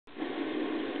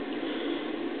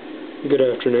Good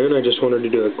afternoon. I just wanted to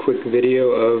do a quick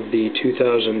video of the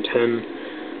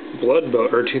 2010 Blood Boa,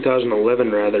 or 2011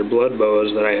 rather, Blood Boas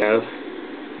that I have.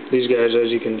 These guys, as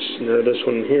you can see, this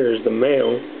one here is the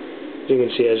male. As you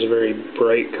can see, has a very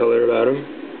bright color about him.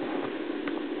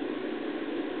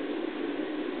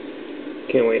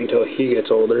 Can't wait until he gets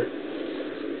older.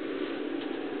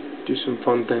 Do some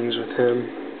fun things with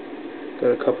him.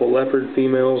 Got a couple leopard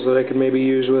females that I could maybe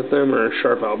use with them, or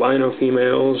sharp albino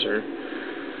females, or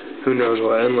who knows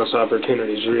what, endless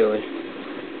opportunities really.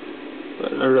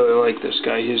 But I really like this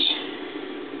guy. He's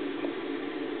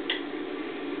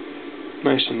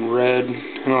nice and red,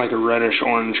 kind of like a reddish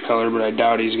orange color, but I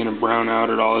doubt he's going to brown out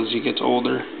at all as he gets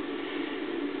older.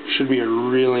 Should be a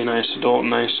really nice adult,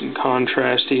 nice and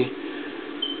contrasty.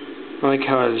 I like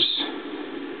how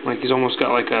he's almost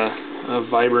got like a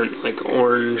vibrant like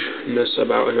orangeness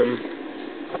about him.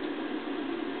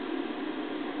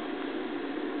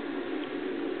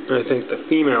 I think the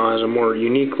female has a more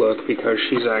unique look because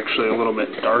she's actually a little bit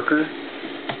darker,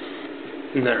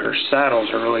 and that her saddles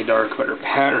are really dark, but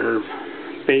her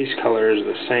base color is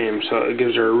the same, so it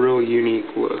gives her a real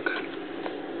unique look.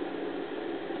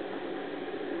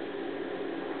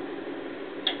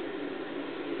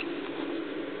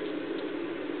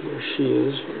 There she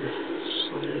is.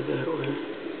 Slide her that way.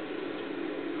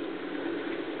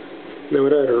 Now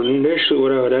what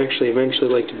I would actually eventually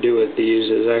like to do with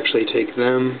these is actually take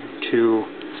them to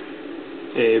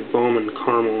a Bowman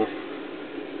Caramel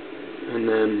and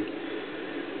then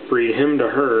breed him to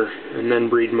her, and then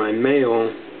breed my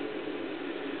male,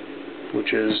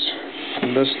 which is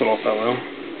this little fellow,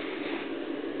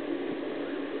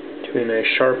 to a nice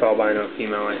sharp albino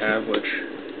female I have, which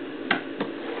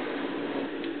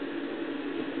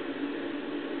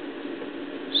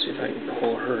see if I can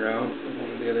pull her out of one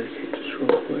of the other cages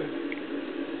real quick.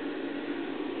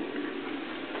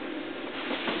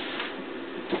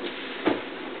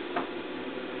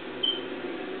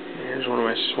 Here's one of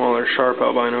my smaller sharp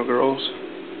albino girls.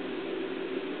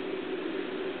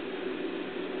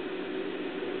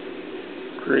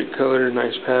 Great color,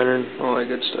 nice pattern, all that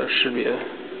good stuff. Should be a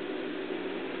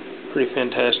pretty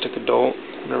fantastic adult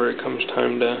whenever it comes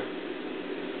time to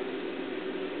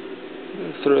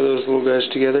throw those little guys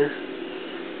together.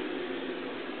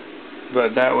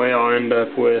 But that way I'll end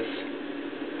up with,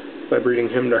 by breeding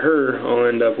him to her, I'll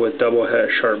end up with double het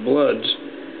sharp bloods,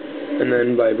 and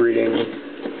then by breeding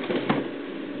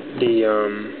the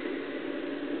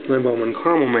Bowman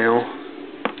Caramel male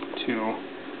to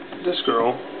this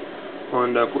girl, I'll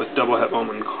end up with double het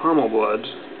Bowman Caramel bloods.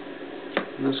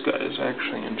 And this guy is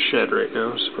actually in shed right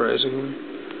now, surprisingly.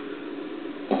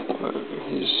 But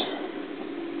he's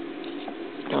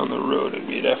down the road. It'd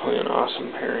be definitely an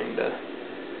awesome pairing to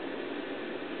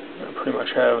pretty much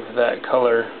have that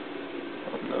color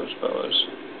on those boas.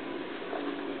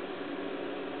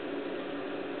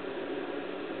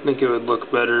 I think it would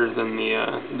look better than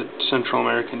the Central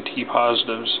American T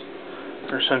positives,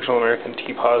 or Central American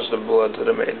T positive bloods that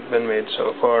have been made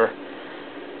so far.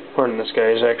 Pardon, this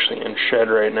guy is actually in shed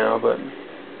right now, but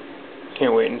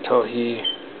can't wait until he,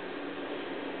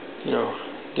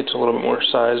 gets a little bit more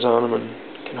size on him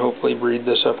and can hopefully breed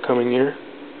this upcoming year.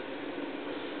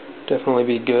 Definitely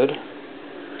be good.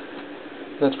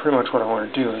 That's pretty much what I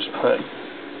want to do, is put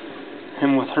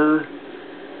him with her,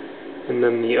 and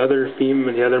then the other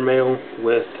male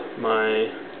with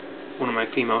one of my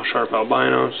female sharp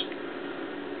albinos,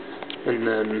 and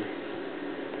then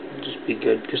just be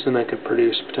good, because then I could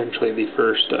produce potentially the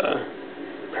first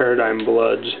paradigm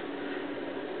bloods,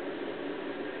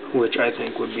 which I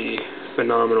think would be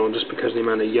phenomenal, just because of the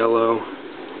amount of yellow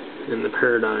in the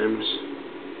paradigms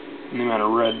and the amount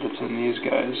of red that's in these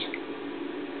guys.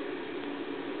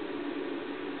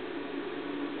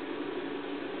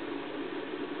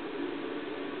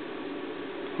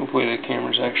 Hopefully the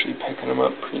camera's actually picking them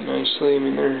up pretty nicely. I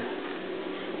mean,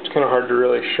 it's kind of hard to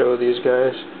really show these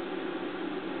guys,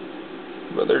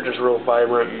 but they're just real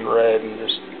vibrant and red and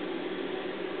just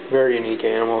very unique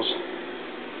animals.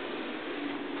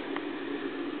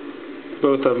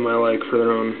 Both of them I like for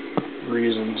their own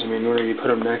reasons. I mean, whenever you put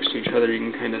them next to each other,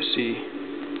 you can kind of see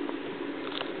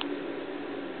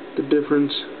the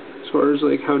difference as far as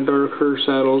like how dark her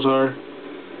saddles are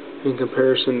in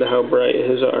comparison to how bright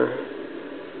his are.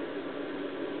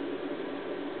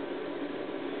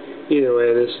 Either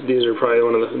way, these are probably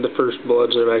one of the first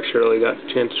bloods that I've actually got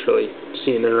a chance to really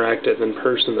see and interact with in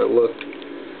person that looked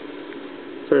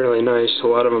fairly nice. A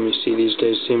lot of them you see these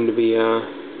days seem to be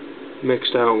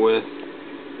mixed out with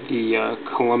the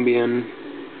Colombian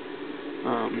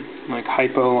like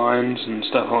hypo lines and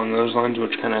stuff along those lines,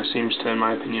 which kind of seems to, in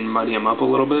my opinion, muddy them up a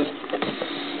little bit.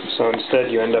 so instead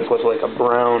you end up with like a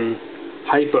brown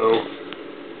hypo,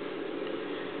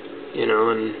 you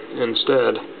know, and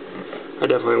instead I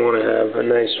definitely want to have a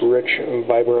nice, rich,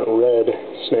 vibrant red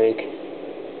snake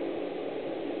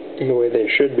in the way they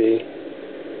should be,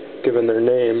 given their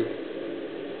name.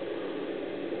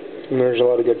 And there's a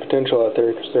lot of good potential out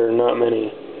there because there are not many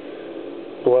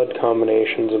blood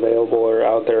combinations available or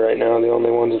out there right now. The only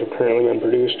ones that have currently been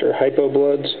produced are hypo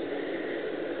bloods,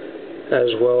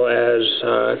 as well as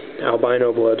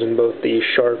albino bloods in both the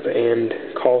sharp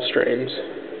and call strains.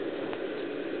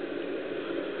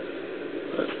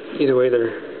 But either way,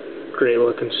 they're great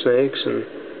looking snakes, and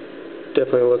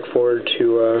definitely look forward to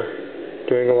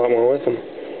doing a lot more with them.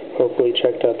 Hopefully you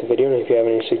checked out the video, and if you have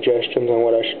any suggestions on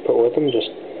what I should put with them,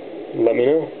 just let me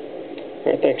know.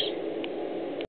 Alright, thanks.